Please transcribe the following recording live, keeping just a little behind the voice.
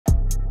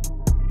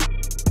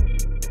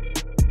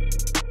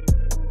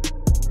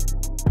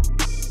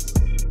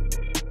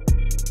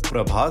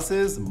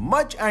Prabhas's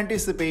much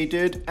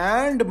anticipated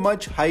and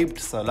much hyped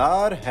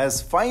Salaar has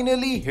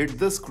finally hit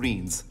the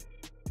screens.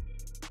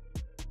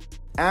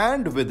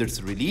 And with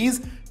its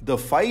release, the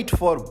fight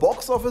for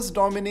box office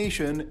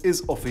domination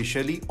is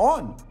officially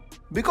on.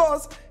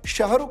 Because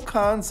Shah Rukh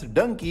Khan's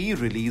Dunki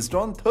released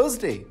on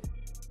Thursday.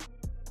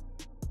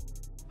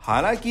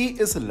 हालांकि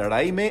इस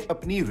लड़ाई में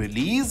अपनी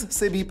release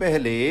से भी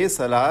पहले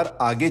सलार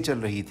आगे चल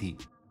रही थी.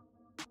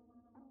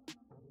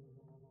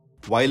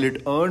 While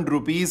it earned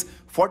rupees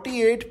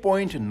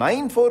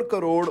 48.94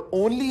 crore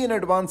only in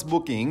advance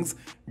bookings,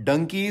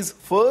 Dunki's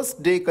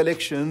first day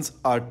collections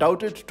are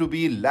touted to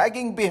be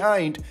lagging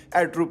behind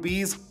at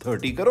rupees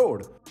 30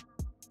 crore.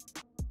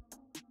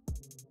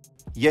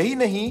 Yahi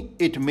nahi,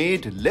 it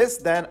made less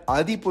than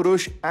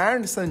Adipurush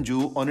and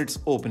Sanju on its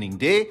opening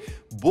day,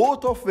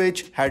 both of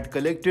which had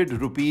collected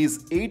rupees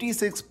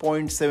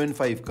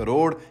 86.75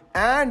 crore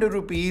and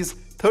rupees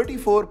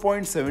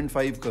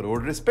 34.75 crore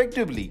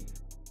respectively.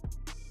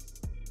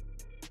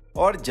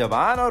 और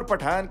जवान और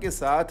पठान के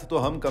साथ तो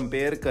हम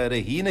compare कर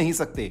ही नहीं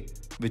सकते,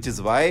 which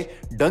is why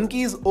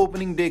Dunki's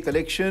opening day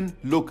collection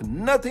look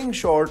nothing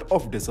short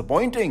of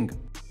disappointing.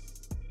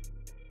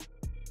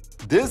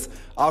 This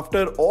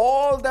after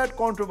all that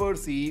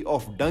controversy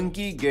of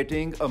Dunki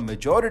getting a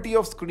majority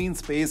of screen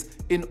space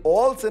in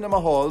all cinema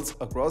halls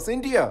across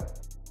India.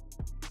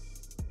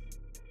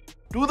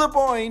 To the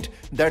point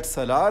that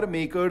Salaar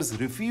makers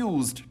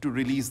refused to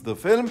release the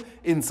film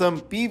in some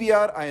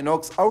PVR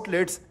Inox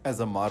outlets as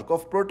a mark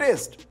of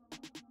protest.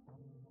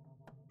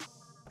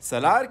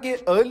 Salaar के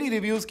early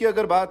reviews की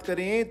अगर बात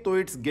करें तो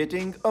it's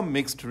getting a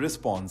mixed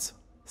response.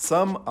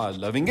 Some are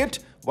loving it,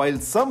 while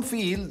some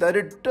feel that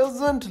it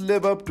doesn't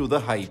live up to the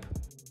hype.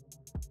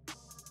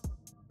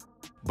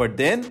 But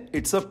then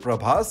it's a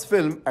Prabhas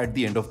film at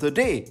the end of the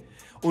day.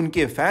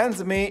 उनके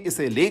fans में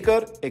इसे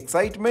लेकर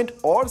excitement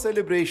और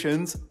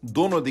celebrations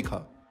दोनों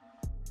दिखा.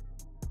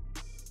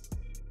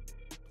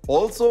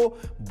 Also,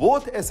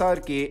 both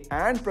SRK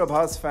and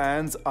Prabhas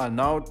fans are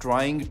now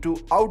trying to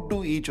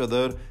outdo each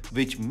other,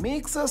 which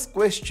makes us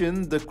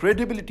question the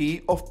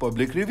credibility of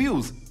public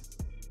reviews.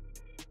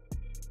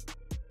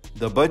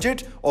 The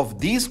budget of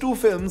these two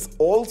films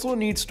also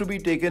needs to be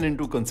taken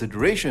into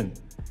consideration.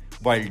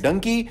 While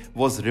Dunki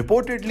was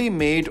reportedly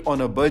made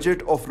on a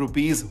budget of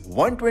rupees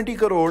 120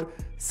 crore,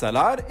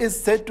 Salaar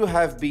is said to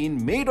have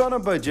been made on a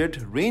budget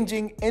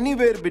ranging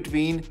anywhere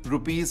between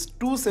rupees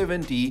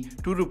 270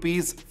 to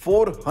rupees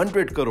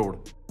 400 crore.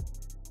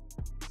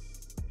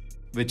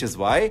 Which is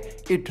why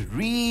it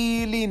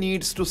really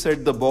needs to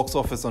set the box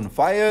office on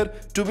fire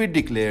to be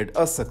declared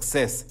a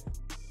success.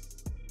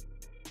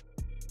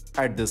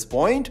 At this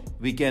point,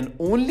 we can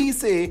only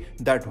say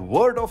that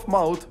word of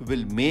mouth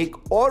will make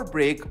or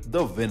break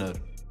the winner.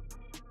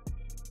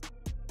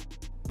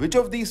 Which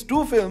of these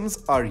two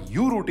films are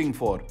you rooting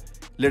for?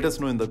 Let us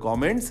know in the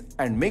comments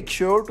and make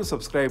sure to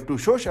subscribe to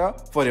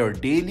Shosha for your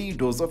daily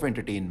dose of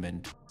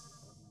entertainment.